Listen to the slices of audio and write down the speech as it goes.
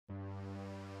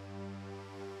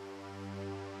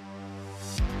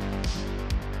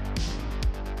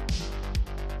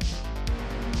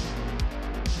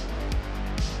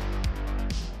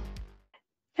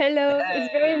Hello,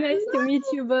 it's very nice to meet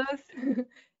you both.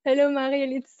 Hello,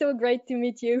 Mariel, it's so great to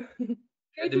meet you.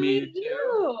 Good to meet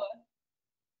you.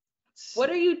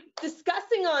 What are you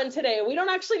discussing on today? We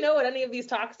don't actually know what any of these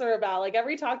talks are about. Like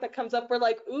every talk that comes up, we're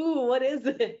like, ooh, what is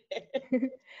it?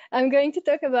 I'm going to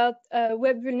talk about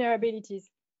web vulnerabilities.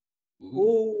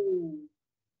 Ooh,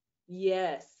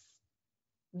 yes.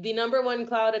 The number one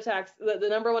cloud attacks, the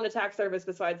number one attack service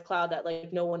besides cloud that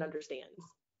like no one understands.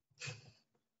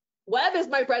 Web is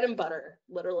my bread and butter,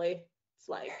 literally. It's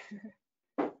like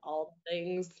all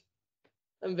things.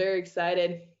 I'm very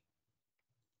excited.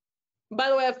 By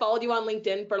the way, I've followed you on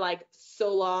LinkedIn for like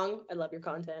so long. I love your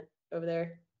content over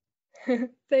there.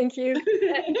 Thank you.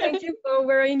 And thank you for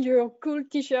wearing your cool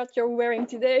t-shirt you're wearing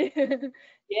today.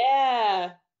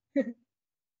 Yeah.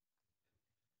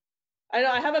 I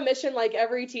know I have a mission like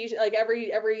every t-shirt, like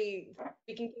every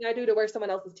speaking thing I do to wear someone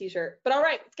else's t-shirt. But all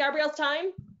right, it's Gabrielle's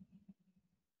time.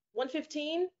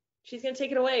 1:15. She's gonna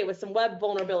take it away with some web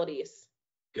vulnerabilities.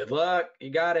 Good luck. You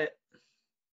got it.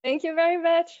 Thank you very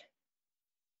much.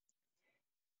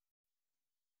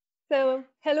 So,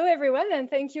 hello everyone, and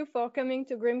thank you for coming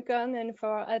to GRIMMCon and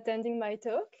for attending my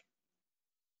talk.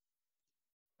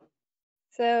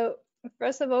 So,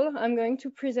 first of all, I'm going to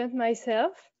present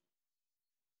myself.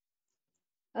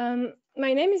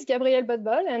 My name is Gabrielle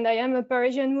Botbol, and I am a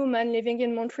Parisian woman living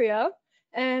in Montreal.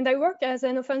 And I work as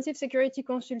an offensive security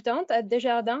consultant at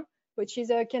Desjardins, which is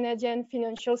a Canadian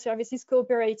financial services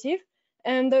cooperative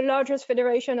and the largest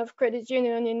federation of credit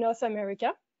unions in North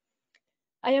America.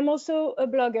 I am also a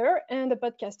blogger and a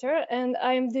podcaster, and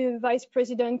I am the Vice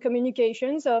President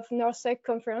Communications of NorthSec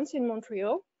Conference in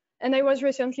Montreal. And I was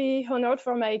recently honored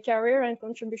for my career and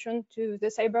contribution to the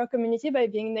cyber community by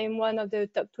being named one of the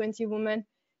top 20 women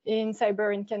in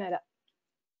cyber in Canada.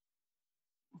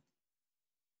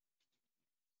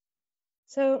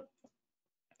 So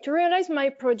to realize my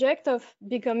project of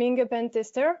becoming a pen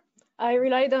tester, I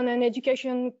relied on an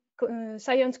education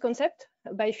science concept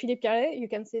by Philippe Carré. You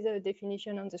can see the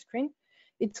definition on the screen.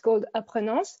 It's called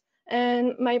Apprenance.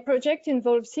 And my project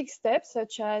involved 6 steps,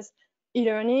 such as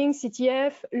e-learning,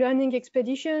 CTF, learning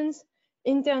expeditions,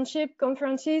 internship,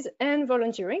 conferences, and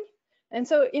volunteering. And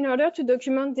so in order to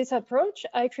document this approach,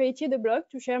 I created a blog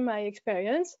to share my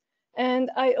experience. And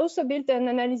I also built an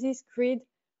analysis grid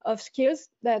of skills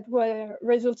that were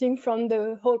resulting from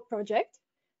the whole project.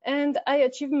 And I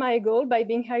achieved my goal by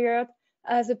being hired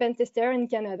as a pen tester in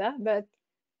Canada, but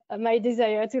my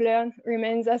desire to learn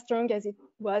remains as strong as it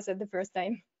was at the first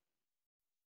time.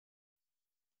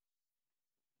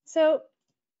 So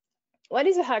what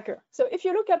is a hacker? So if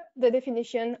you look up the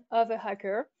definition of a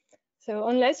hacker, so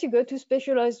unless you go to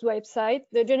specialized website,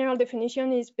 the general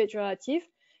definition is pejorative.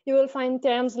 You will find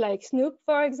terms like snoop,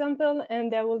 for example,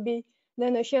 and there will be the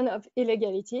notion of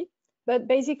illegality. But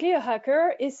basically, a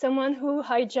hacker is someone who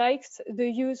hijacks the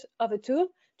use of a tool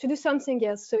to do something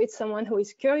else. So it's someone who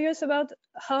is curious about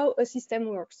how a system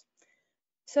works.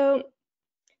 So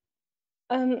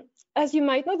as you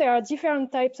might know, there are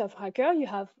different types of hacker. You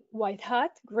have white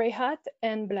hat, gray hat,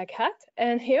 and black hat.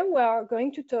 And here we are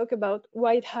going to talk about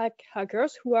white hat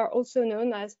hackers, who are also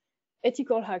known as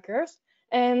ethical hackers.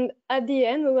 And at the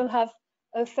end, we will have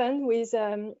a fun with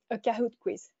a Kahoot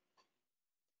quiz.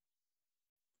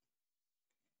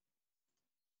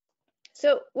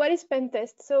 So what is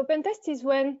pentest? So pentest is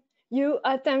when you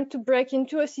attempt to break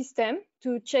into a system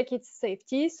to check its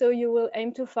safety. So you will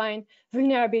aim to find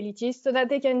vulnerabilities so that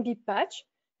they can be patched.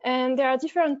 And there are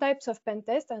different types of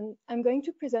pentest, and I'm going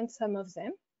to present some of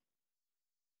them.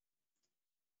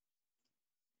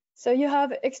 So you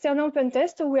have external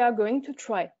pentest. So we are going to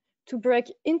try to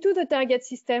break into the target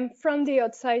system from the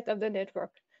outside of the network.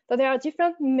 So there are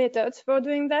different methods for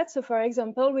doing that. So for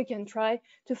example, we can try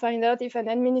to find out if an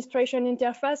administration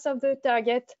interface of the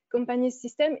target company's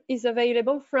system is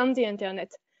available from the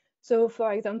internet. So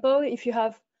for example, if you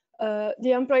have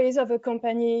the employees of a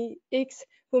company X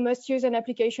who must use an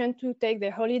application to take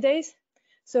their holidays.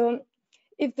 So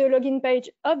if the login page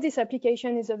of this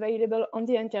application is available on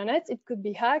the internet, it could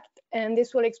be hacked, and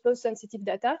this will expose sensitive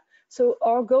data. So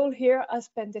our goal here as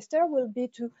pen tester will be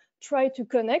to try to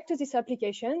connect to this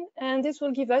application, and this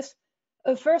will give us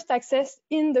a first access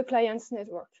in the client's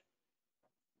network.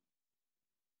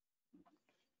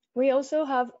 We also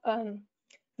have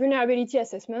vulnerability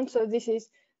assessment. So this is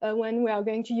when we are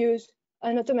going to use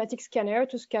an automatic scanner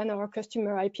to scan our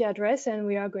customer IP address, and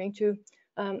we are going to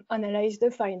analyze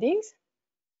the findings.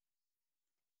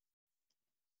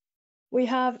 We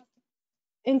have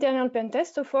internal pen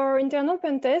test. So for our internal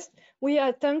pen test, we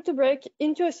attempt to break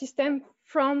into a system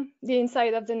from the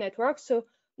inside of the network. So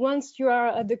once you are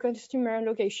at the customer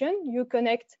location, you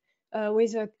connect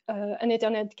with an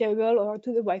Ethernet cable or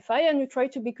to the Wi-Fi, and you try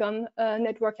to become a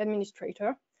network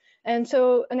administrator. And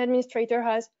so an administrator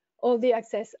has all the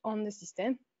access on the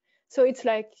system. So it's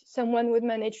like someone would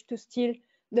manage to steal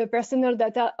the personal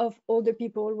data of all the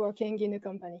people working in a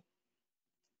company.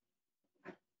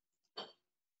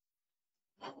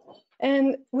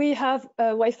 And we have a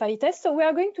Wi-Fi test, so we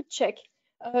are going to check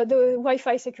the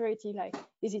Wi-Fi security, like,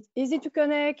 is it easy to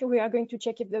connect? We are going to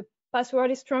check if the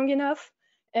password is strong enough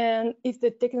and if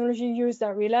the technology used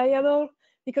are reliable,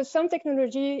 because some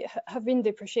technology have been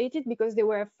depreciated because they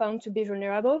were found to be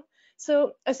vulnerable.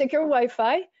 So a secure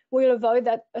Wi-Fi will avoid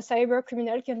that a cyber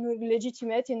criminal can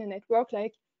legitimate in a network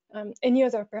like any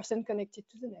other person connected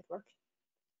to the network.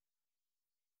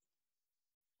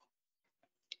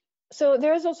 So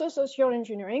there is also social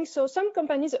engineering. So some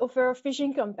companies offer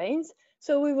phishing campaigns.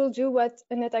 So we will do what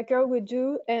an attacker would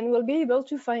do, and we'll be able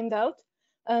to find out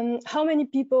how many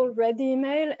people read the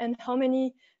email and how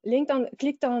many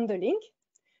clicked on the link.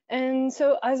 And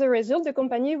so as a result, the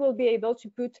company will be able to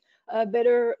put a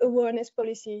better awareness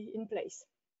policy in place.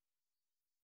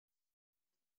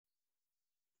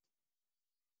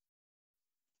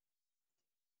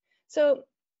 So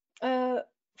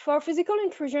for physical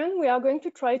intrusion, we are going to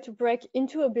try to break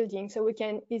into a building. So we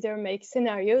can either make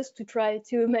scenarios to try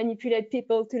to manipulate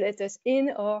people to let us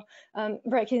in, or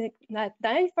break in at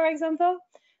night, for example.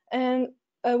 And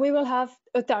we will have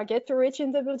a target to reach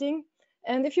in the building.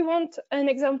 And if you want an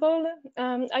example,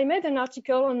 I made an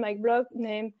article on my blog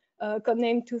named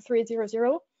codename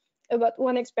 2300 about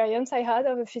one experience I had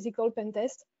of a physical pen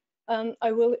test.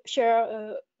 I will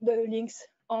share the links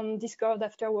on Discord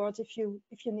afterwards if you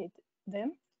need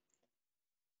them.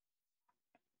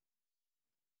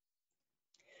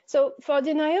 So for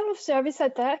denial of service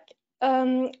attack,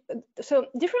 so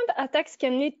different attacks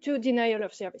can lead to denial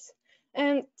of service.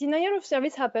 And denial of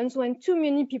service happens when too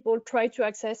many people try to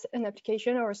access an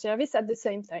application or a service at the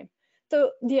same time.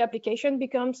 So the application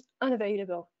becomes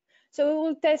unavailable. So we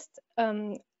will test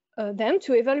them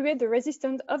to evaluate the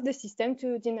resistance of the system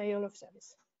to denial of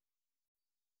service.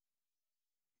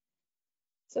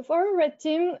 So for a red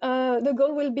team, the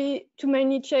goal will be to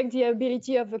mainly check the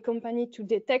ability of the company to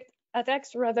detect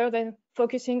attacks rather than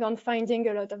focusing on finding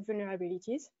a lot of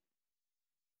vulnerabilities.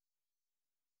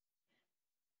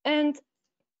 And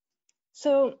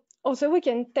so also we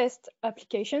can test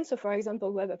applications, so for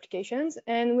example, web applications,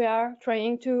 and we are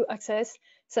trying to access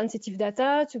sensitive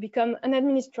data to become an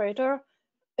administrator,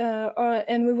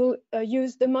 and we will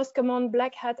use the most common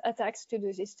black hat attacks to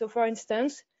do this. So for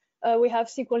instance, we have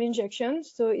SQL injection,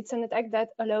 so it's an attack that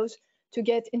allows to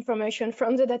get information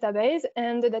from the database,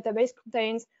 and the database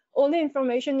contains all the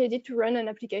information needed to run an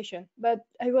application. But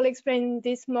I will explain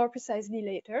this more precisely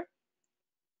later.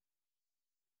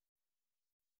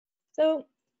 So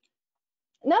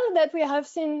now that we have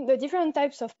seen the different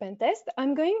types of pen test,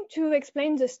 I'm going to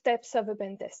explain the steps of a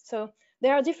pen test. So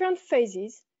there are different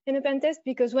phases in a pen test,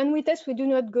 because when we test, we do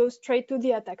not go straight to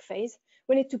the attack phase.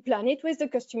 We need to plan it with the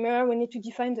customer, we need to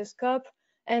define the scope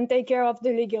and take care of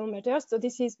the legal matters. So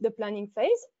this is the planning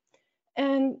phase.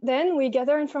 And then we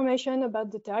gather information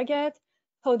about the target,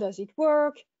 how does it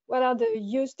work, what are the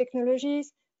used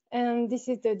technologies, and this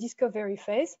is the discovery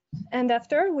phase. And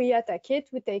after we attack it,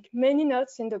 we take many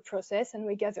notes in the process and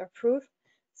we gather proof.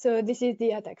 So this is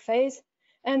the attack phase.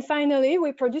 And finally,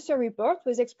 we produce a report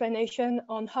with explanation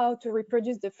on how to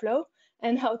reproduce the flow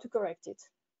and how to correct it.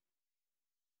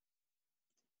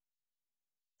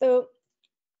 So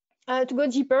to go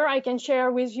deeper, I can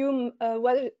share with you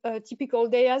what a typical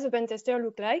day as a pen tester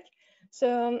look like.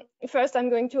 So first, I'm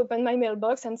going to open my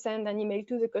mailbox and send an email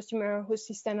to the customer whose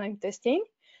system I'm testing.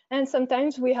 And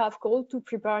sometimes we have calls to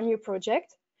prepare a new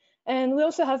project. And we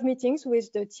also have meetings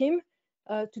with the team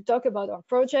to talk about our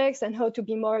projects and how to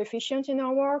be more efficient in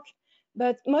our work.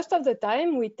 But most of the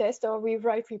time, we test or we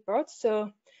write reports.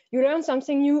 So you learn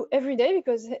something new every day,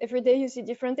 because every day you see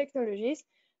different technologies.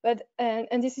 But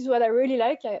and this is what I really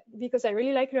like, because I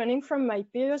really like learning from my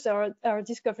peers or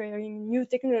discovering new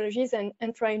technologies and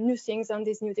trying new things on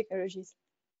these new technologies.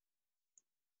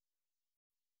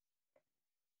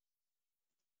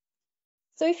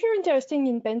 So if you're interested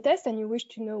in pen test and you wish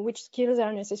to know which skills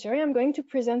are necessary, I'm going to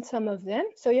present some of them.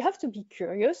 So you have to be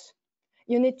curious.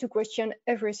 You need to question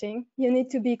everything. You need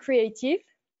to be creative.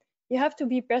 You have to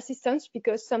be persistent,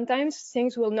 because sometimes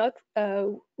things will not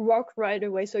work right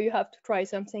away, so you have to try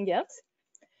something else.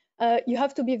 You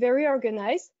have to be very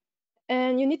organized,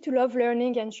 and you need to love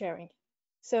learning and sharing.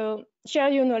 So share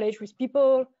your knowledge with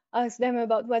people, ask them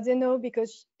about what they know,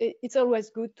 because it's always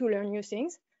good to learn new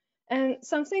things. And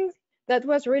something that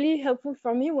was really helpful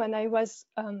for me when I was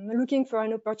looking for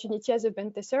an opportunity as a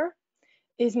pen tester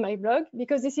is my blog,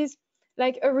 because this is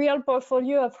like a real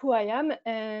portfolio of who I am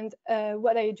and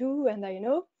what I do and I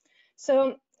know.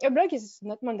 So a blog is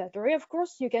not mandatory, of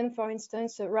course. You can, for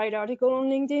instance, write article on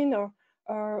LinkedIn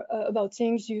or about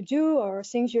things you do or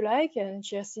things you like, and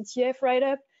share CTF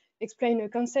write-up, explain a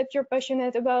concept you're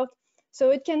passionate about. So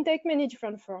it can take many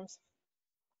different forms.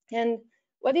 And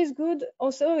what is good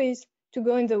also is to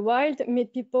go in the wild,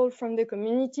 meet people from the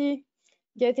community,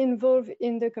 get involved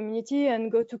in the community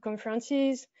and go to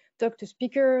conferences, talk to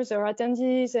speakers or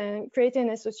attendees, and create an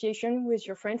association with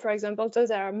your friend, for example. So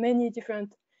there are many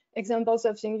different examples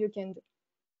of things you can do.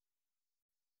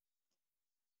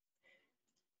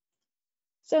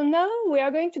 So now we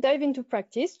are going to dive into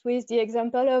practice with the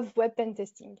example of web pen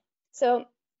testing. So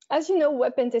as you know,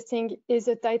 web pen testing is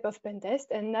a type of pen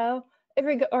test, and now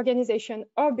every organization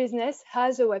or business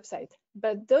has a website,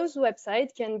 but those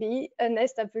websites can be a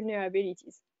nest of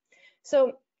vulnerabilities.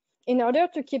 So in order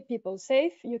to keep people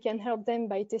safe, you can help them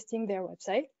by testing their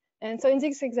website. And so in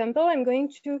this example, I'm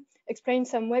going to explain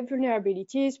some web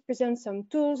vulnerabilities, present some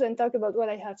tools, and talk about what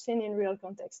I have seen in real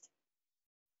context.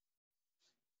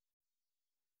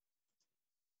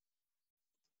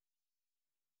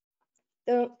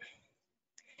 So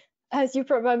as you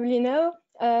probably know,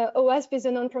 OWASP is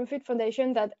a non-profit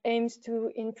foundation that aims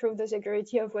to improve the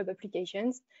security of web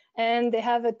applications. And they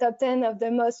have a top 10 of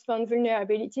the most found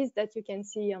vulnerabilities that you can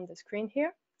see on the screen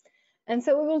here. And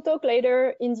so we will talk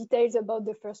later in details about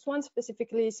the first one,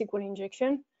 specifically SQL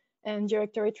injection and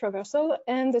directory traversal,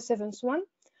 and the seventh one.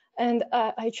 And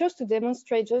I chose to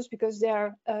demonstrate those because they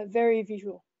are very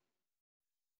visual.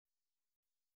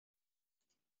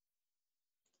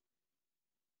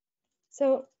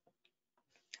 So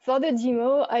for the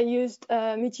demo, I used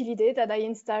Mutilide that I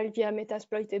installed via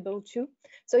Metasploitable 2.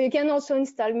 So you can also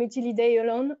install Mutilide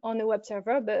alone on a web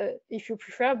server, but if you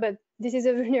prefer, but this is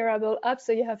a vulnerable app,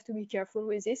 so you have to be careful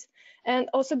with this. And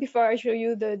also, before I show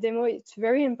you the demo, it's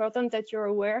very important that you're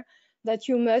aware that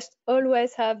you must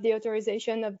always have the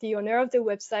authorization of the owner of the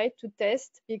website to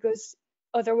test, because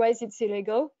otherwise it's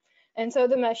illegal. And so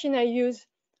the machine I use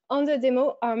on the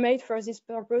demo are made for this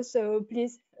purpose, so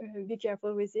please be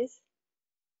careful with this.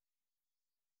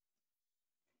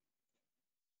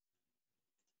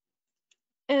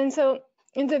 And so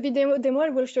in the video demo, I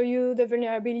will show you the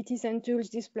vulnerabilities and tools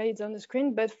displayed on the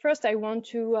screen. But first, I want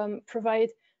to provide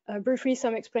briefly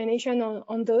some explanation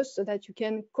on those so that you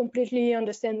can completely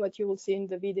understand what you will see in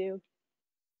the video.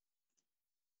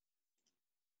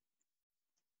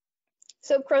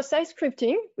 So cross-site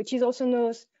scripting, which is also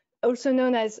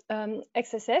known as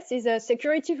XSS, is a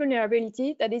security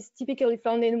vulnerability that is typically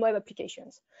found in web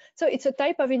applications. So it's a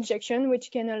type of injection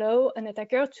which can allow an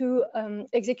attacker to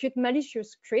execute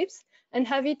malicious scripts and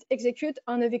have it execute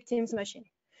on a victim's machine.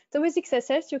 So with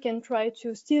XSS, you can try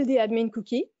to steal the admin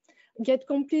cookie, get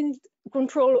complete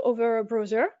control over a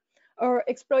browser, or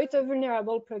exploit a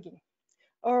vulnerable plugin,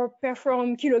 or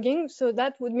perform keylogging. So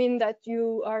that would mean that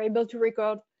you are able to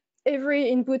record every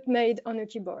input made on a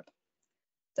keyboard.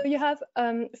 So you have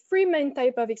three main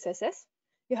types of XSS.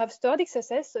 You have stored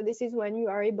XSS. So this is when you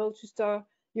are able to store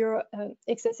your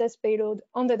XSS payload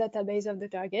on the database of the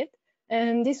target.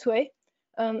 And this way,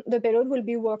 the payload will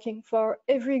be working for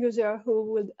every user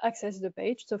who would access the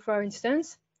page. So for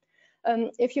instance,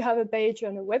 if you have a page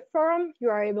on a web forum, you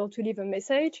are able to leave a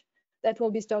message that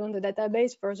will be stored on the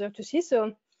database further to see.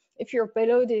 So if your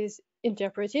payload is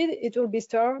interpreted, it will be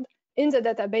stored in the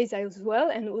database as well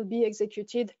and will be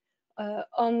executed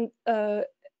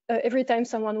every time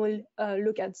someone will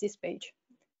look at this page.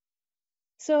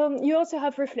 So you also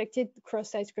have reflected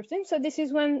cross-site scripting. So this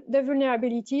is when the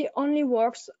vulnerability only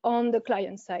works on the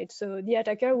client side. So the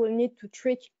attacker will need to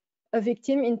trick a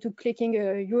victim into clicking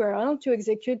a URL to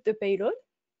execute the payload.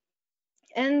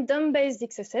 And DOM-based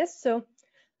XSS. So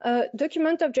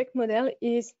document object model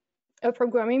is a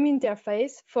programming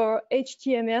interface for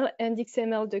HTML and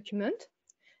XML document.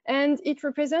 And it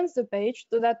represents the page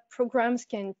so that programs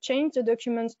can change the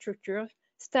document structure,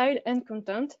 style, and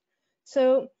content.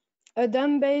 So a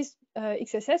DOM-based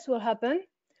XSS will happen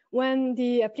when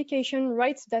the application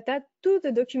writes data to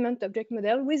the document object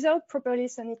model without properly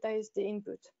sanitize the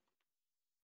input.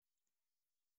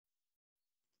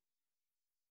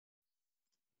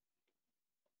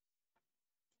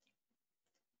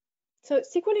 So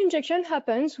SQL injection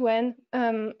happens when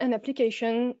an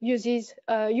application uses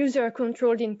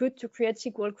user-controlled input to create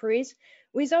SQL queries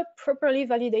without properly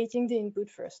validating the input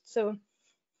first. So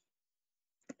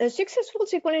a successful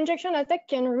SQL injection attack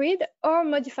can read or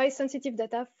modify sensitive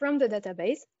data from the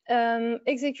database,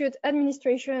 execute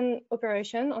administration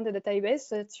operation on the database,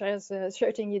 such as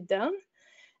shutting it down,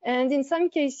 and in some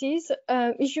cases,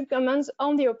 issue commands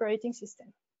on the operating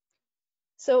system.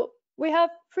 So we have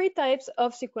three types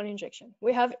of SQL injection.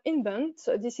 We have inbound,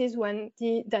 so this is when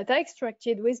the data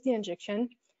extracted with the injection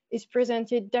is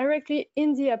presented directly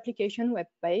in the application web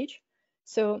page.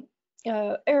 So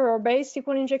error-based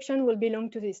SQL injection will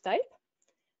belong to this type.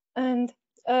 And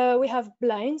we have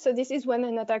blind, so this is when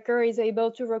an attacker is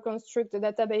able to reconstruct the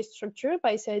database structure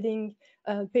by setting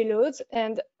payloads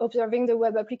and observing the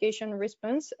web application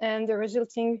response and the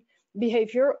resulting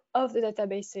behavior of the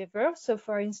database server. So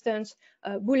for instance,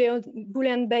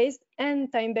 Boolean-based and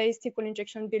time-based SQL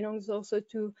injection belongs also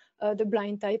to the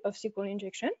blind type of SQL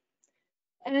injection.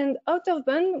 And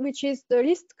out-of-band, which is the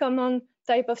least common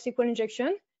type of SQL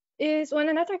injection, is when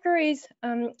an attacker is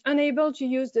unable to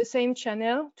use the same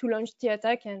channel to launch the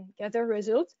attack and gather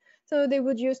results. So they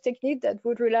would use techniques that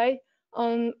would rely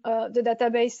on the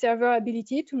database server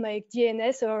ability to make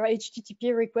DNS or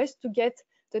HTTP requests to get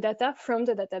the data from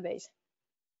the database.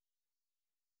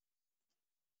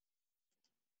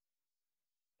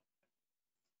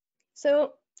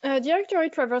 So directory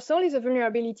traversal is a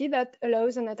vulnerability that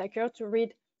allows an attacker to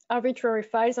read arbitrary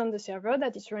files on the server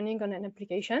that is running on an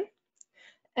application.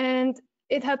 And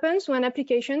it happens when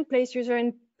application place user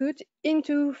input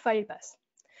into file path.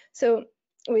 So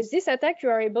with this attack, you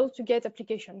are able to get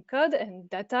application code and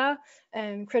data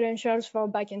and credentials for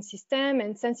backend system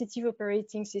and sensitive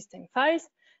operating system files.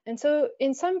 And so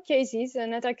in some cases,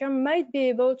 an attacker might be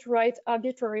able to write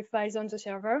arbitrary files on the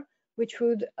server, which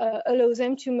would allow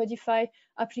them to modify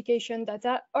application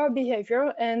data or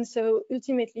behavior, and so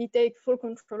ultimately take full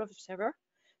control of the server.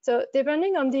 So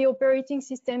depending on the operating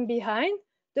system behind,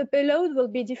 the payload will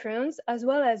be different, as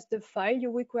well as the file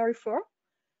you will query for.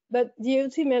 But the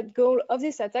ultimate goal of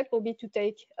this attack will be to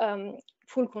take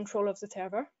full control of the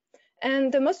server.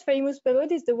 And the most famous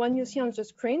payload is the one you see on the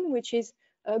screen, which is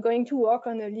going to work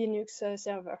on a Linux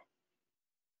server.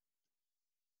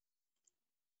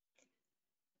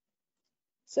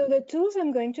 So the tools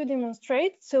I'm going to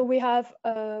demonstrate, so we have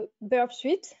Burp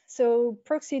Suite, so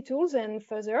proxy tools and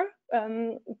further.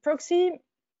 Burp Suite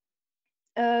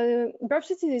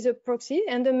is a proxy,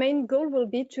 and the main goal will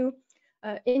be to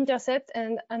intercept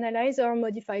and analyze or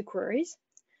modify queries.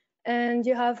 And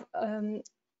you have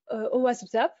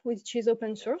OWASP-ZAP, which is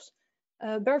open source.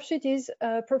 Burp Suite is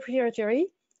proprietary.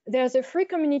 There's a free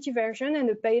community version and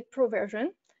a paid pro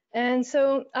version. And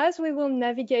so as we will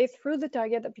navigate through the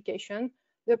target application,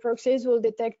 the proxies will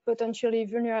detect potentially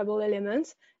vulnerable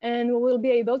elements, and we will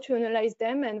be able to analyze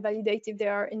them and validate if they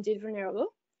are indeed vulnerable.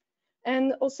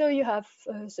 And also you have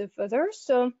the further.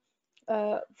 So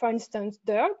for instance,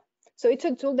 DERB. So it's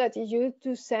a tool that is used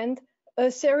to send a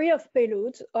series of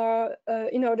payloads or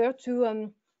in order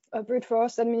to brute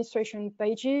force administration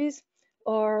pages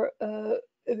or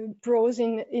browse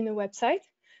in a website.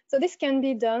 So this can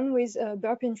be done with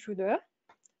Burp Intruder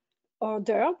or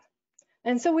DERB.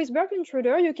 And so with Burp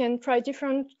Intruder, you can try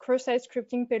different cross-site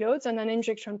scripting payloads on an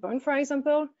injection point, for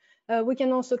example. We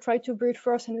can also try to brute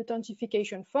force an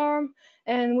authentication form.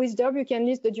 And with DERB, you can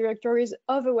list the directories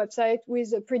of a website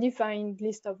with a predefined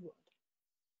list of words.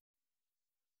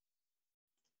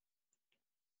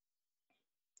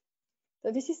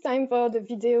 So this is time for the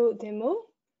video demo.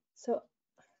 So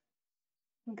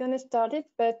I'm gonna start it,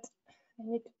 but I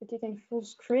need to put it in full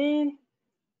screen.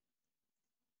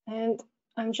 And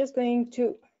I'm just going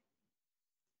to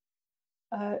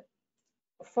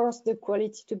force the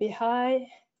quality to be high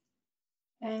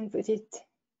and put it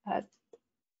at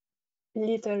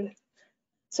little.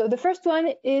 So the first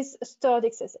one is stored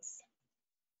XSS.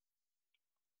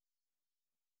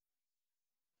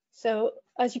 So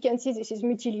as you can see, this is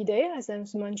multi-lead, as I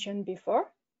mentioned before.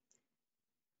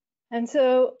 And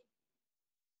so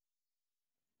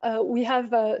we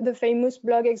have the famous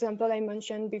blog example I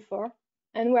mentioned before.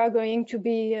 And we are going to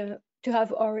be to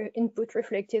have our input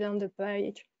reflected on the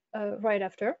page right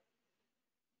after.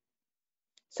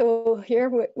 So here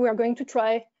we are going to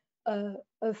try a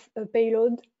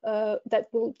payload that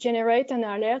will generate an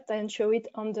alert and show it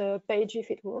on the page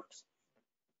if it works.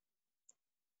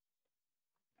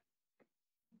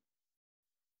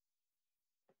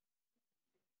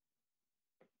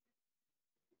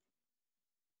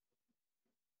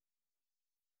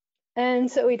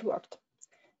 And so it worked.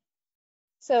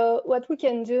 So what we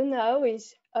can do now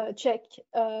is check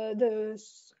the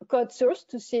code source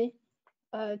to see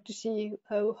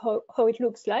how it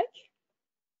looks like.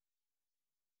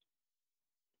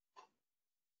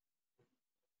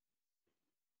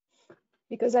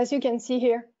 Because as you can see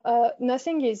here,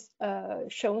 nothing is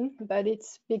shown, but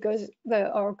it's because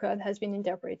our code has been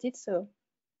interpreted. So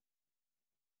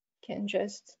can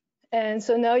just And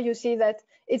so now you see that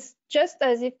it's just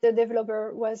as if the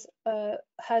developer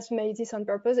has made this on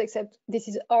purpose, except this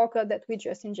is our code that we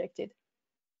just injected.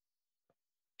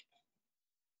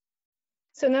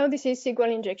 So now this is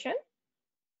SQL injection.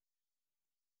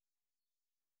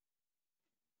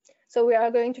 So we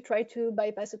are going to try to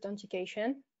bypass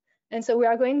authentication. And so we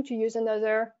are going to use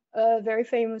another very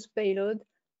famous payload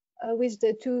with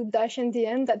the 2 dash in the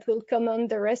end that will command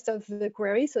the rest of the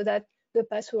query so that the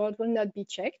password will not be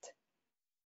checked.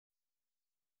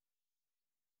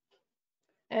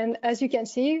 And as you can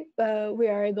see, we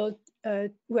are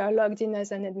logged in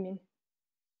as an admin.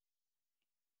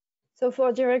 So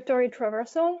for directory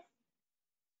traversal,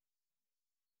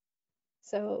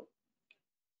 so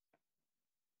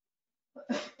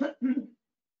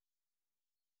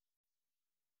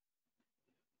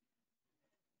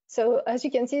as you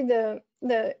can see, the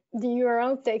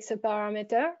URL takes a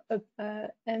parameter,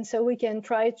 and so we can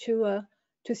try to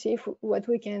see what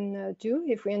we can do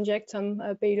if we inject some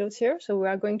payloads here. So we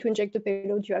are going to inject the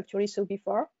payload you actually saw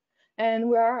before, and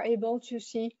we are able to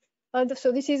see.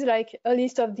 So this is like a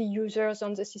list of the users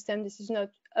on the system. This is not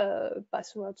a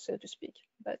password, so to speak,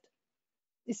 but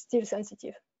it's still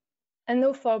sensitive. And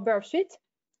now for burp suite.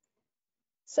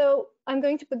 So I'm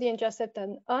going to put the intercept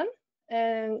on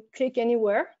and click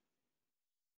anywhere.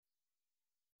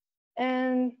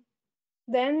 And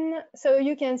then, so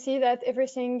you can see that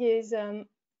everything is, you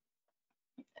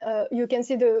can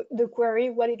see the query,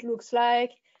 what it looks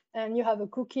like, and you have a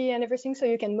cookie and everything, so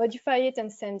you can modify it and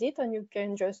send it, and you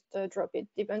can just drop it.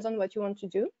 Depends on what you want to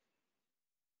do.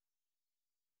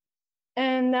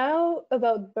 And now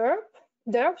about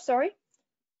derp, sorry.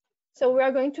 So we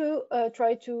are going to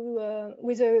try to,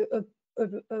 with a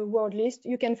word list,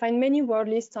 you can find many word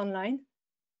lists online.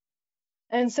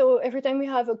 And so every time we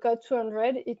have a code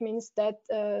 200, it means that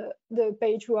the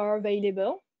page are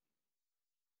available.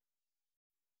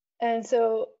 And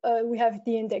so we have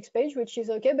the index page, which is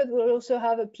okay, but we'll also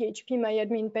have a PHP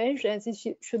myadmin page, and this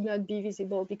should not be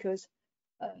visible because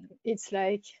it's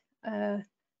like a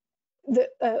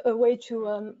way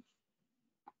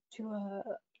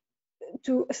so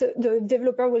the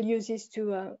developer will use this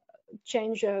to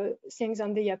change things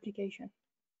on the application.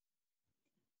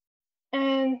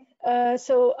 And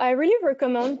so I really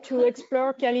recommend to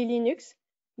explore Kali Linux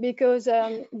because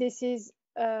this is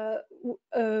a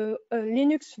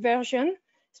Linux version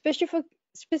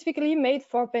specifically made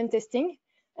for pen testing.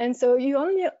 And so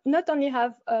you not only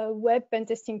have web pen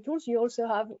testing tools, you also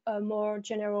have more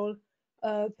general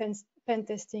pen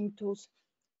testing tools.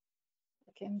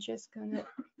 Okay, I'm just gonna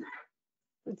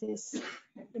put this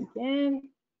again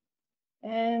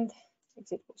and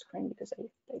exit full screen because I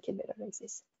like it better like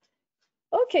this.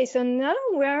 Okay, so now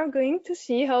we are going to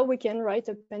see how we can write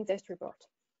a pen test report.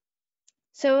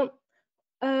 So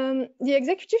the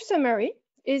executive summary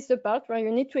is the part where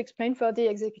you need to explain for the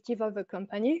executive of a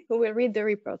company who will read the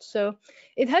report. So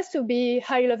it has to be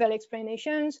high-level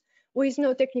explanations with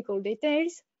no technical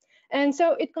details. And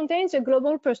so it contains a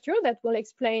global posture that will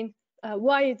explain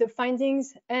why the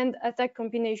findings and attack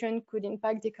combination could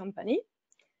impact the company.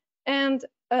 And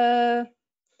the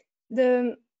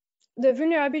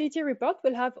vulnerability report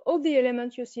will have all the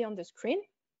elements you see on the screen.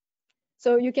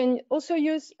 So you can also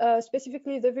use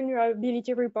specifically the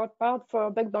vulnerability report part for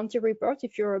a bug bounty report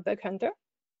if you're a bug hunter.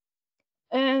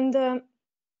 And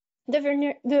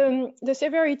the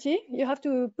severity, you have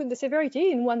to put the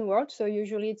severity in one word. So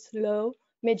usually it's low,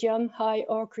 medium, high,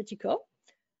 or critical.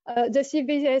 The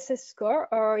CVSS score,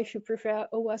 or if you prefer,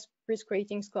 OWASP risk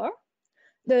rating score.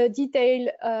 The detail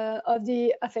of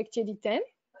the affected item.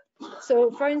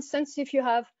 So for instance, if you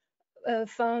have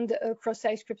found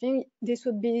cross-site scripting, this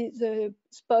would be the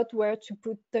spot where to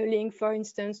put the link, for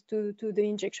instance, to the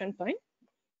injection point.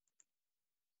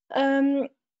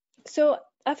 So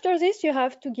after this, you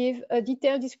have to give a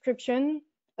detailed description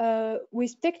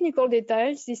with technical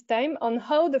details this time on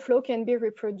how the flow can be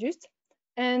reproduced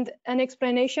and an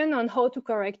explanation on how to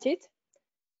correct it.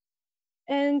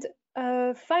 And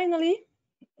finally,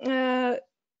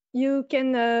 you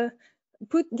can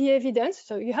put the evidence.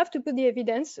 So you have to put the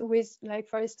evidence with, like,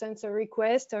 for instance, a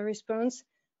request or response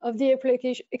of the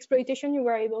exploitation you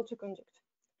were able to conduct.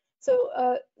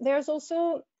 So there's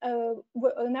also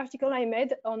an article I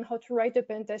made on how to write a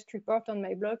pen test report on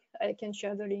my blog. I can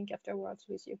share the link afterwards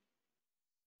with you.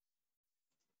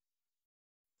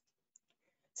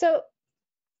 So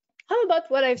how about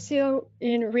what I've seen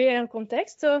in real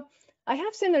context? So I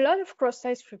have seen a lot of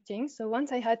cross-site scripting. So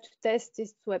once I had to test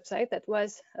this website that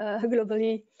was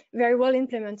globally very well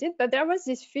implemented, but there was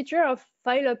this feature of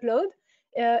file upload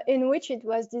in which it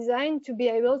was designed to be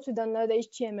able to download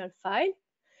HTML file.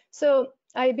 So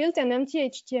I built an empty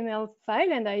HTML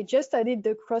file and I just added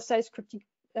the cross-site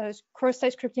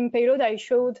scripting payload I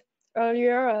showed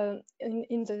earlier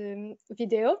in the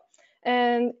video,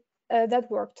 and that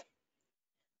worked.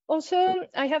 Also,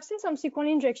 I have seen some SQL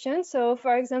injections. So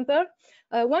for example,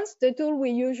 once the tool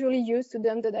we usually use to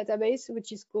dump the database,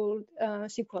 which is called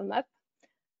SQL map,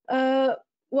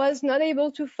 was not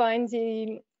able to find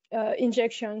the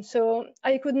injection. So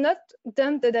I could not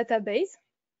dump the database,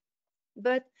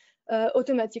 but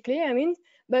automatically, I mean,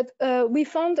 but we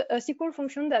found a SQL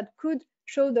function that could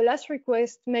show the last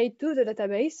request made to the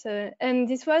database. And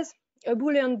this was a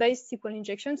Boolean-based SQL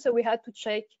injection. So we had to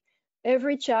check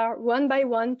every char one by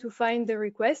one to find the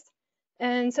request.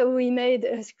 And so we made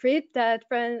a script that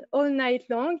ran all night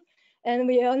long, and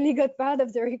we only got part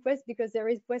of the request because the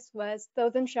request was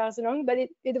 1,000 chars long, but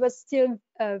it was still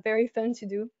very fun to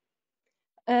do.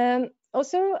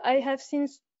 Also, I have seen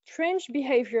strange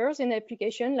behaviors in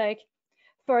application, like,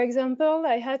 for example,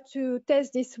 I had to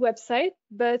test this website,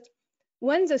 but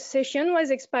when the session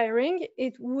was expiring,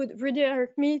 it would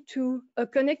redirect me to a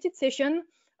connected session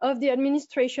of the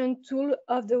administration tool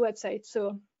of the website.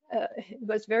 So it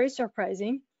was very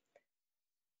surprising.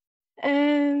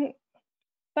 And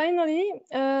finally,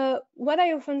 what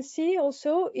I often see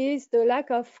also is the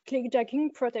lack of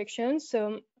clickjacking protection.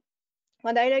 So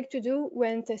what I like to do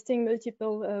when testing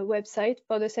multiple websites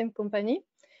for the same company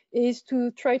is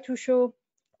to try to show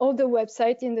all the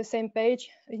websites in the same page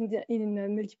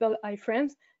in multiple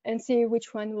iframes and see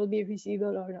which one will be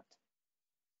visible or not.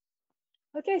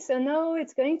 Okay, so now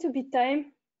it's going to be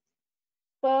time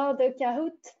for the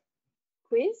Kahoot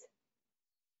quiz.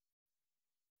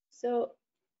 So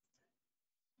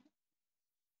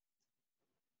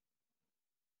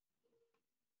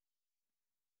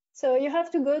you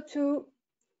have to go to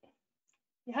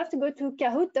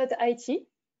kahoot.it,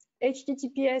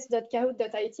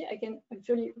 https://kahoot.it. I can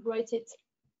actually write it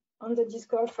on the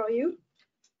Discord for you.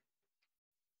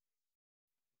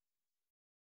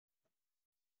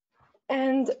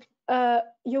 And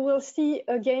you will see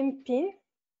a game pin.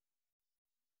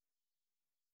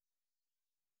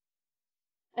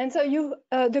 And so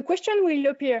the question will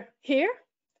appear here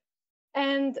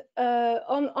and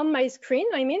on my screen,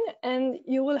 I mean, and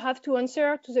you will have to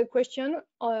answer to the question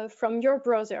from your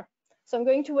browser. So I'm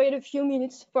going to wait a few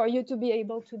minutes for you to be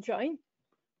able to join.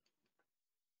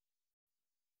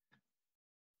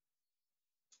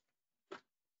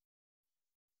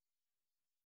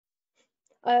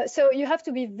 So you have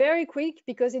to be very quick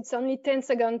because it's only 10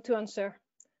 seconds to answer.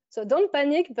 So don't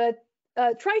panic, but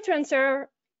try to answer.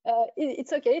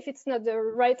 It's okay if it's not the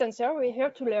right answer. We're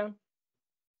here to learn.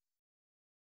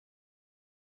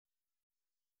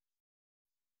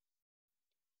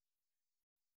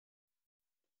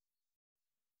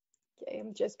 Okay,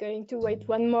 I'm just going to wait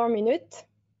one more minute,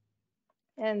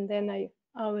 and then I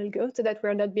will go so that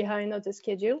we're not behind on the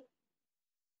schedule.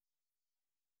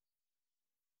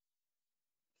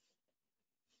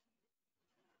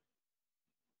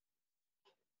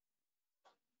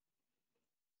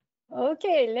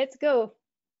 Okay, let's go.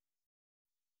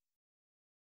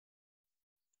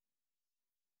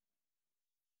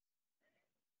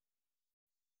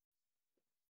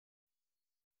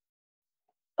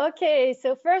 Okay,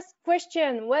 so first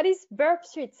question, what is Burp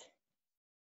Suite?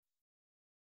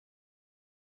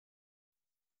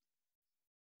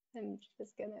 I'm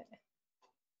just gonna.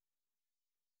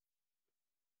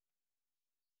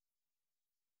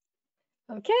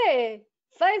 Okay,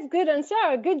 5 good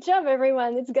answers. Good job,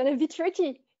 everyone. It's gonna be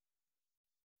tricky.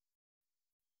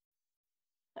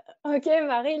 Okay,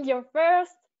 Maril, you're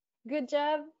first. Good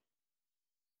job.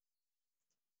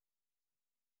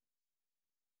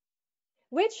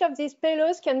 Which of these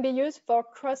payloads can be used for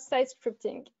cross-site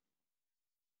scripting?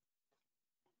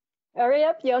 Hurry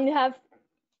up, you only have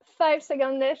 5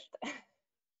 seconds left.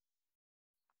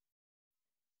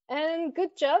 And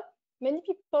good job. Many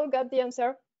people got the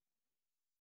answer.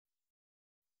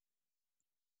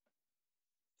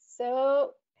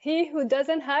 So he who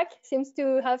doesn't hack seems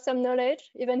to have some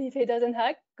knowledge, even if he doesn't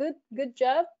hack. Good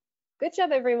job. Good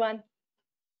job, everyone.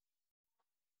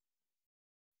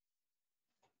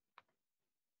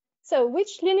 So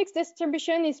which Linux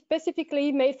distribution is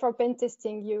specifically made for pen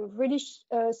testing? You really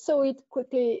saw it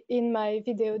quickly in my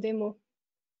video demo.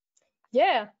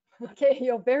 Yeah, okay,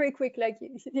 you're very quick, like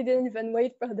you didn't even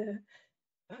wait for the...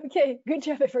 Okay, good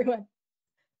job, everyone.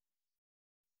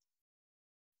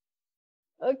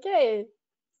 Okay,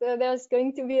 so there's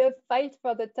going to be a fight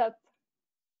for the top.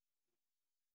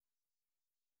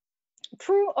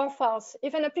 True or false?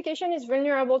 If an application is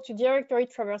vulnerable to directory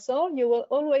traversal, you will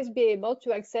always be able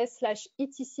to access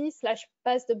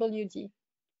 /etc/passwd.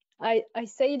 I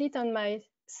said it on my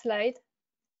slide.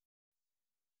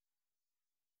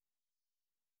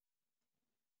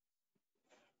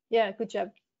 Yeah, good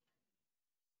job.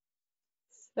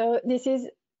 So this is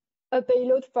a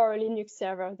payload for a Linux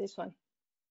server, this one.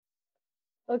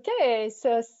 Okay,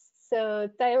 so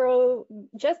Tyro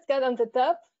just got on the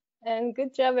top, and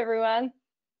good job, everyone.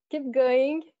 Keep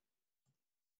going.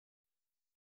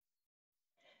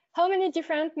 How many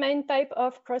different main type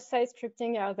of cross-site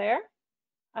scripting are there?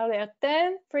 Are there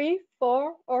 10, 3,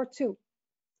 4, or 2?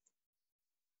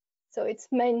 So it's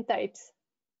main types.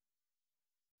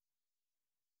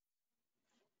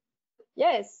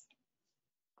 Yes.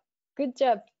 Good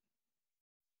job.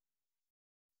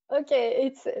 Okay,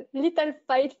 it's a little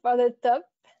fight for the top,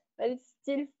 but it's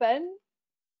still fun.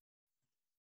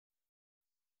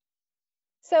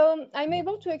 So I'm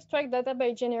able to extract data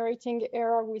by generating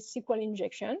error with SQL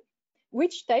injection.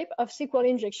 Which type of SQL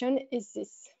injection is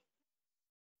this?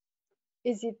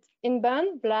 Is it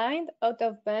in-band, blind,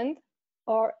 out-of-band,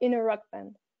 or in a rock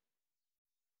band?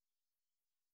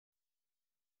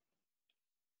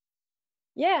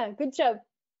 Yeah, good job.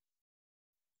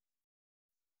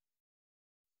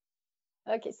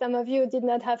 Okay, some of you did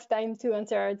not have time to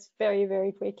answer. It's very,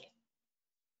 very quick.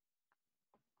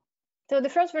 So the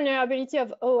first vulnerability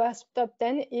of OWASP top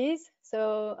 10 is,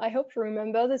 so I hope you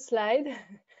remember the slide.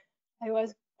 I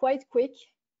was quite quick.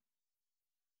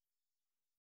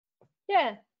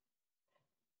 Yeah,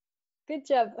 good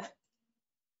job.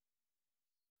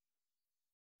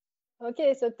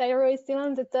 Okay, so Tyro is still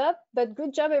on the top, but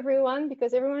good job everyone,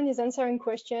 because everyone is answering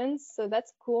questions, so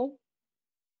that's cool.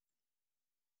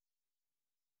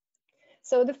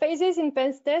 So the phases in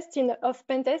pentest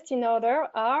in order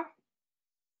are,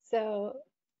 so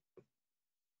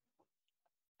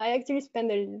I actually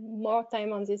spend more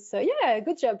time on this. So yeah,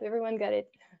 good job, everyone got it.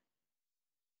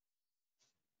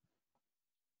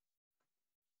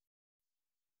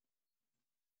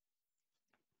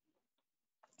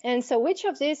 And so which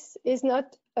of this is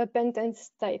not a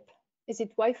pentest type? Is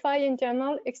it Wi-Fi,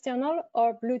 internal, external,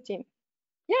 or blue team?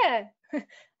 Yeah,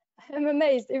 I'm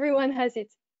amazed, everyone has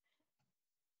it.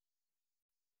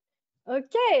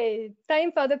 Okay,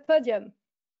 time for the podium.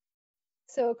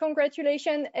 So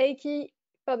congratulations, Eiki,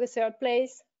 for the third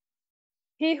place.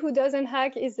 He who doesn't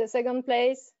hack is the second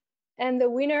place. And the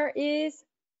winner is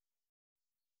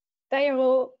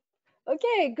Tyro.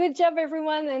 Okay, good job,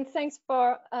 everyone. And thanks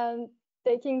for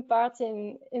taking part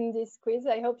in this quiz.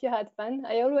 I hope you had fun.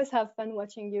 I always have fun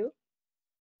watching you.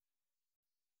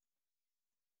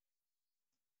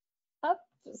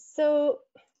 So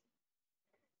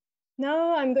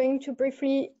now I'm going to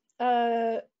briefly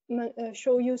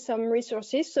show you some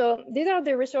resources. So these are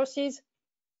the resources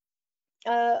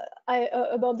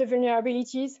about the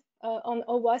vulnerabilities on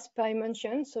OWASP I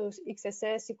mentioned, so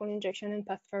XSS, SQL injection, and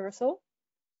path traversal.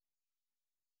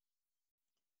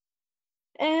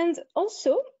 And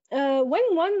also,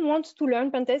 when one wants to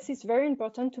learn pentest, it's very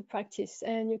important to practice,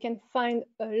 and you can find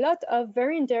a lot of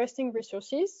very interesting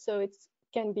resources. So it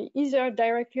can be either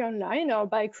directly online or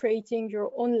by creating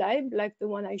your own lab, like the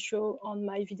one I show on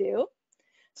my video.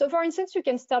 So for instance, you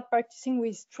can start practicing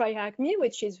with Try Hack Me,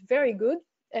 which is very good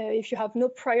if you have no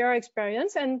prior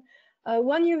experience. And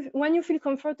when you feel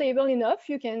comfortable enough,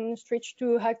 you can switch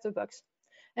to Hack the Box.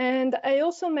 And I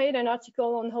also made an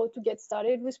article on how to get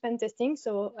started with pen testing,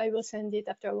 so I will send it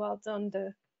afterwards on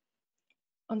the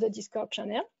Discord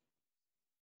channel.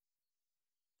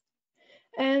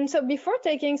 And so before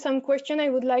taking some question, I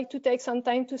would like to take some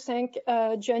time to thank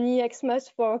Johnny Xmas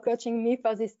for coaching me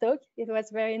for this talk. It was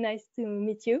very nice to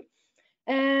meet you.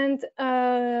 And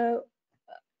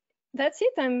that's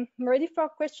it. I'm ready for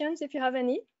questions if you have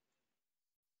any.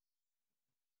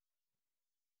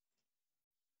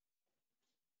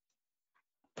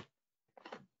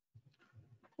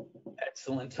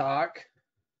 Excellent talk.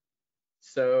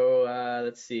 So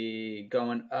let's see,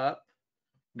 going up,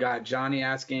 got Johnny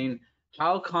asking,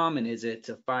 how common is it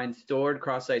to find stored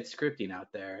cross-site scripting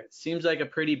out there? It seems like a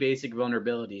pretty basic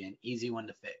vulnerability and easy one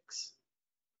to fix.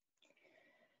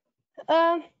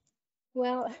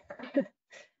 Well,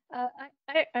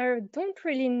 I don't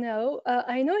really know.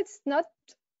 I know it's not,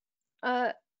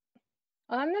 I'm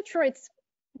not sure it's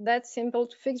that simple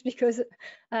to fix because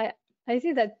I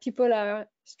think that people are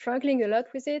struggling a lot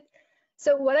with it.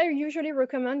 So what I usually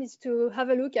recommend is to have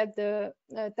a look at the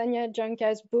Tanya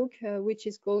Janka's book, which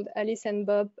is called Alice and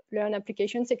Bob Learn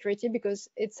Application Security, because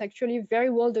it's actually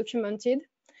very well documented.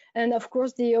 And of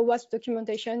course, the OWASP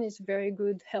documentation is very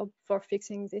good help for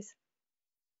fixing this.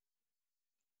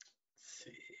 Let's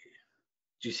see.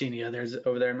 Do you see any others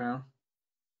over there, Mel?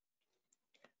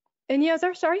 Any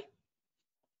other, sorry?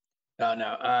 Oh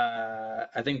no,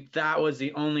 I think that was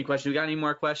the only question. We got any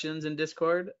more questions in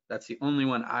Discord? That's the only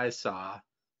one I saw.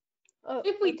 Oh,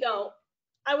 If we don't,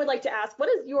 I would like to ask, what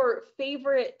is your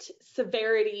favorite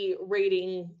severity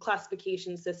rating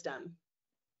classification system?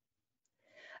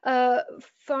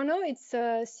 for now, it's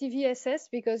CVSS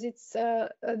because it's the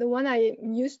one I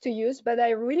used to use, but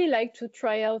I really like to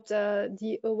try out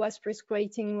the OWASP risk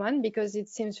rating one because it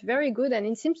seems very good and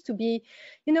it seems to be,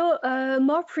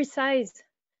 more precise.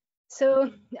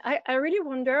 So I really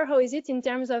wonder how is it in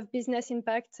terms of business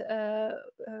impact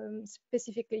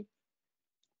specifically.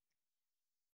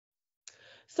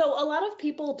 So a lot of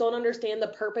people don't understand the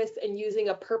purpose in using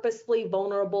a purposefully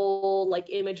vulnerable like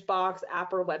image box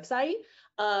app or website.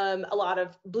 A lot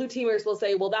of blue teamers will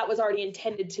say, well, that was already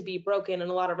intended to be broken.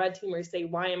 And a lot of red teamers say,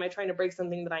 why am I trying to break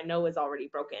something that I know is already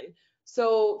broken?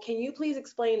 So can you please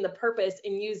explain the purpose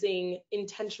in using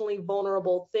intentionally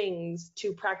vulnerable things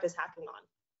to practice hacking on?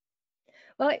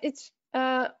 Well, it's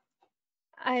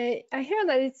I hear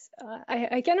that it's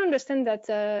I can understand that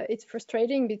it's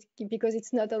frustrating because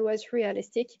it's not always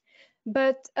realistic,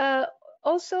 but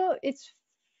also it's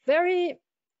very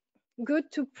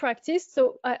good to practice.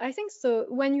 So I think so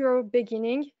when you're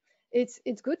beginning,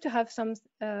 it's good to have some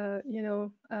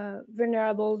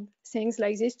vulnerable things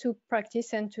like this to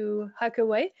practice and to hack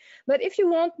away. But if you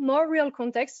want more real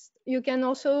context, you can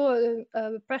also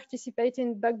participate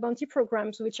in bug bounty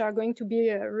programs, which are going to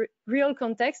be real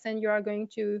context, and you are going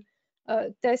to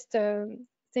test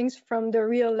things from the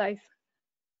real life.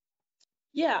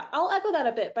 Yeah, I'll echo that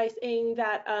a bit by saying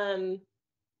that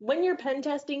when you're pen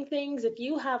testing things, if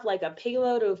you have like a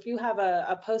payload or if you have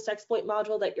a post-exploit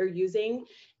module that you're using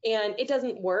and it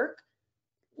doesn't work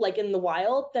like in the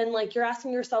wild, then like you're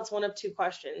asking yourselves one of two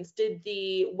questions. Did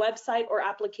the website or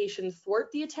application thwart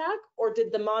the attack, or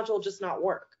did the module just not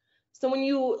work? So when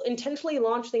you intentionally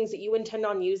launch things that you intend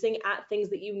on using at things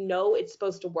that you know it's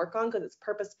supposed to work on because it's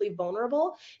purposefully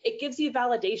vulnerable, it gives you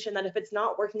validation that if it's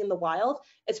not working in the wild,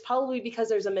 it's probably because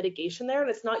there's a mitigation there and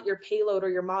it's not your payload or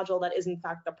your module that is in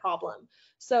fact the problem.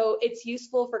 So it's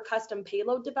useful for custom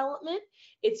payload development.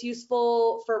 It's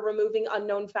useful for removing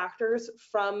unknown factors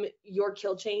from your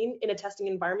kill chain in a testing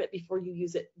environment before you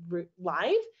use it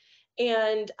live.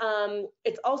 And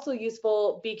it's also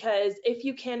useful because if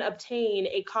you can obtain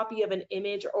a copy of an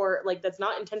image or like that's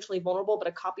not intentionally vulnerable, but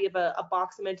a copy of a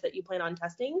box image that you plan on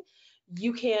testing,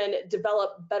 you can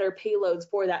develop better payloads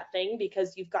for that thing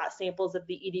because you've got samples of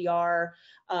the EDR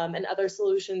and other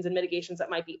solutions and mitigations that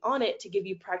might be on it to give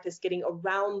you practice getting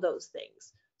around those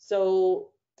things.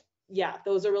 So yeah,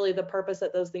 those are really the purpose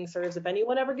that those things serves. If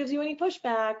anyone ever gives you any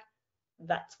pushback,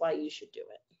 that's why you should do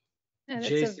it. Yeah, that's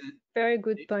Jason, a very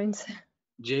good point.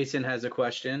 Jason has a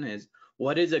question: is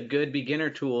what is a good beginner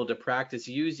tool to practice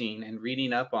using and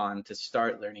reading up on to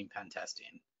start learning pen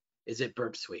testing? Is it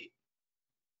Burp Suite?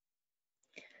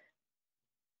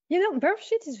 Burp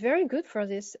Suite is very good for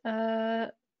this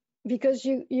because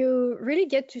you really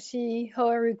get to see how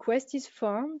a request is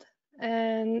formed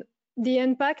and the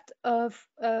impact of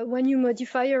when you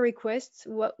modify a request,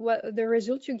 what the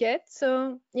result you get.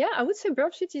 So yeah, I would say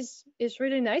Burp Suite is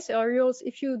really nice. Or else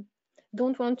if you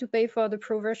don't want to pay for the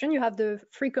pro version, you have the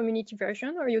free community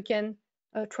version, or you can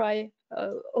try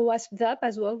OWASP Zap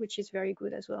as well, which is very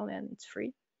good as well, and it's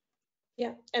free.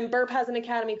 Yeah, and Burp has an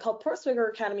academy called Portswigger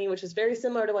Academy, which is very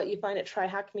similar to what you find at Try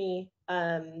Hack Me,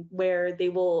 where they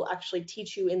will actually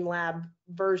teach you in lab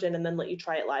version and then let you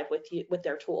try it live with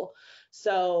their tool.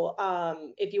 So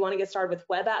if you want to get started with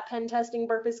web app pen testing,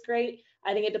 Burp is great.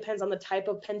 I think it depends on the type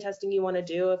of pen testing you want to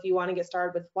do. If you want to get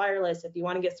started with wireless, if you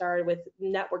want to get started with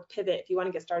network pivot, if you want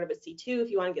to get started with C2, if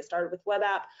you want to get started with web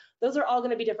app, those are all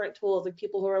going to be different tools. Like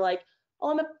people who are like, oh,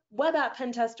 I'm a web app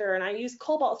pen tester and I use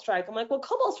Cobalt Strike. I'm like, well,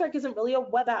 Cobalt Strike isn't really a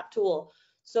web app tool.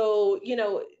 So,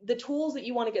 the tools that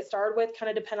you want to get started with kind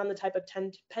of depend on the type of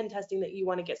pen testing that you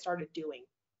want to get started doing.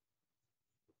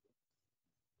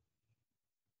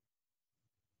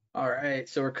 All right,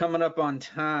 so we're coming up on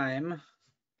time.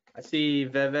 I see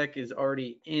Vivek is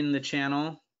already in the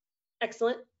channel.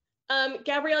 Excellent.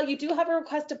 Gabrielle, you do have a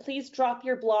request to please drop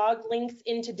your blog links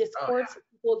into Discord so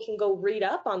people can go read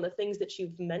up on the things that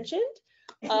you've mentioned.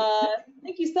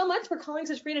 Thank you so much for calling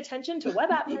such great attention to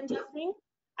web app pen testing.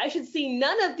 I should see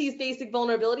none of these basic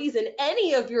vulnerabilities in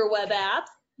any of your web apps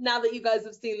now that you guys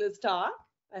have seen this talk,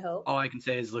 I hope. All I can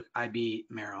say is, look, I beat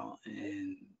Meryl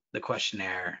in the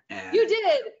questionnaire. And You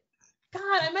did.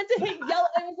 God, I meant to hit yellow.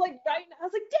 I was like, right now, I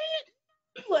was like, dang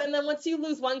it. And then once you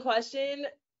lose one question,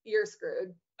 you're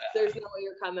screwed. There's no way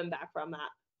you're coming back from that.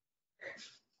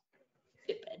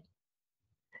 Stupid.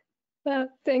 Well,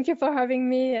 thank you for having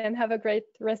me and have a great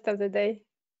rest of the day.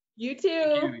 You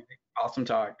too. Awesome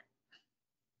talk.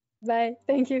 Bye.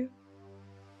 Thank you.